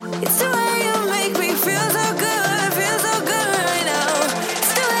It's the way you make me feel so good right now.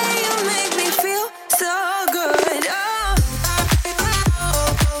 It's the way you make me feel so good.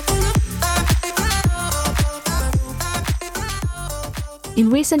 In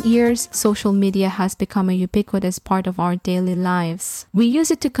recent years, social media has become a ubiquitous part of our daily lives. We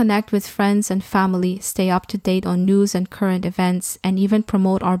use it to connect with friends and family, stay up to date on news and current events, and even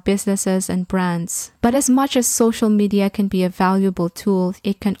promote our businesses and brands. But as much as social media can be a valuable tool,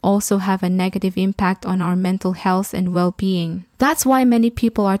 it can also have a negative impact on our mental health and well-being. That's why many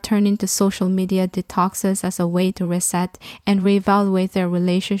people are turning to social media detoxes as a way to reset and reevaluate their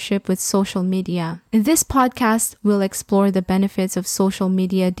relationship with social media. In this podcast, we'll explore the benefits of social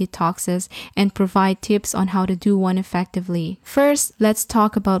media detoxes and provide tips on how to do one effectively. First, let's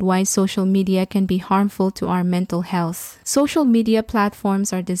talk about why social media can be harmful to our mental health. Social media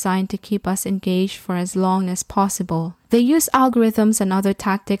platforms are designed to keep us engaged for as long as possible. They use algorithms and other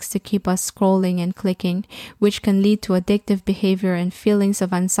tactics to keep us scrolling and clicking, which can lead to addictive behavior and feelings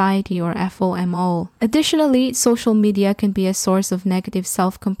of anxiety or FOMO. Additionally, social media can be a source of negative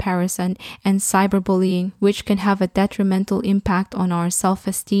self-comparison and cyberbullying, which can have a detrimental impact on our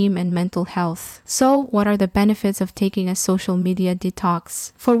self-esteem and mental health. So, what are the benefits of taking a social media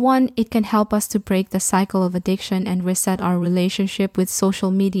detox? For one, it can help us to break the cycle of addiction and reset our relationship with social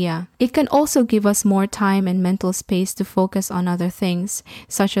media. It can also give us more time and mental space to focus on other things,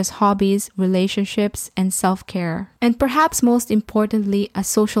 such as hobbies, relationships, and self-care. And perhaps most importantly, a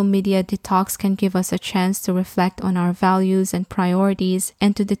social media detox can give us a chance to reflect on our values and priorities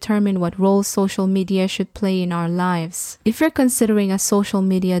and to determine what role social media should play in our lives. If you're considering a social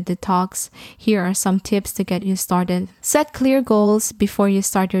media detox, here are some tips to get you started. Set clear goals before you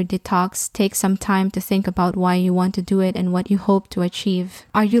start your detox. Take some time to think about why you want to do it and what you hope to achieve.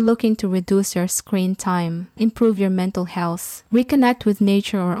 Are you looking to reduce your screen time, improve your mental health, reconnect with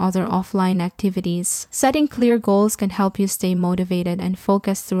nature or other offline activities? Setting clear goals can help you stay motivated and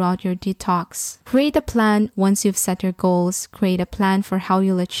focused throughout your detox. Create a plan. Once you've set your goals, create a plan for how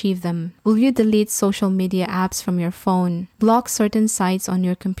you'll achieve them. Will you delete social media apps from your phone? Block certain sites on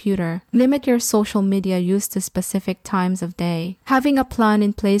your computer. Limit your social media use to specific times of day. Having a plan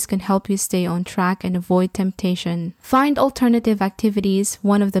in place can help you stay on track and avoid temptation. Find alternative activities.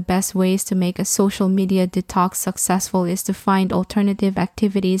 One of the best ways to make a social media detox successful is to find alternative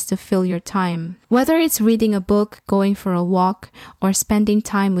activities to fill your time. Whether it's reading a book, going for a walk, or spending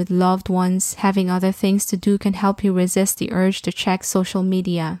time with loved ones, having other things to do can help you resist the urge to check social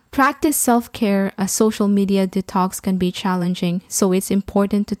media. Practice self-care. A social media detox can be challenging, so it's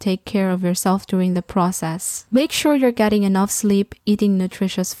important to take care of yourself during the process. Make sure you're getting enough sleep, eating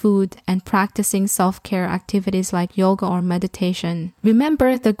nutritious food, and practicing self-care activities like yoga or meditation.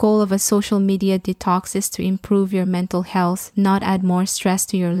 Remember, the goal of a social media detox is to improve your mental health, not add more stress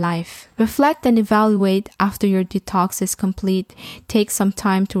to your life. Reflect and evaluate after your detox is complete. Take some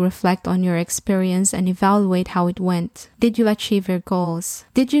time to reflect on your experience and evaluate how it went. Did you achieve your goals?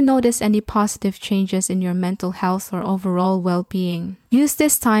 Did you notice any positive changes in your mental health or overall well-being? Use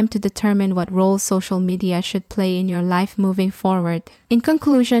this time to determine what role social media should play in your life moving forward. In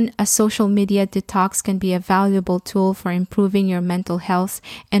conclusion, a social media detox can be a valuable tool for improving your mental health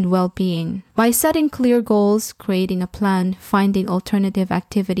and well-being. By setting clear goals, creating a plan, finding alternative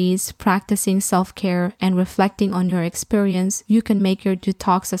activities, practicing self-care, and reflecting on your experience, you can make your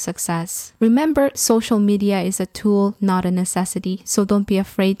detox a success. Remember, social media is a tool, not a necessity, so don't be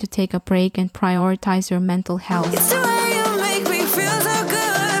afraid to take a break and prioritize your mental health. It's the way you make me feel so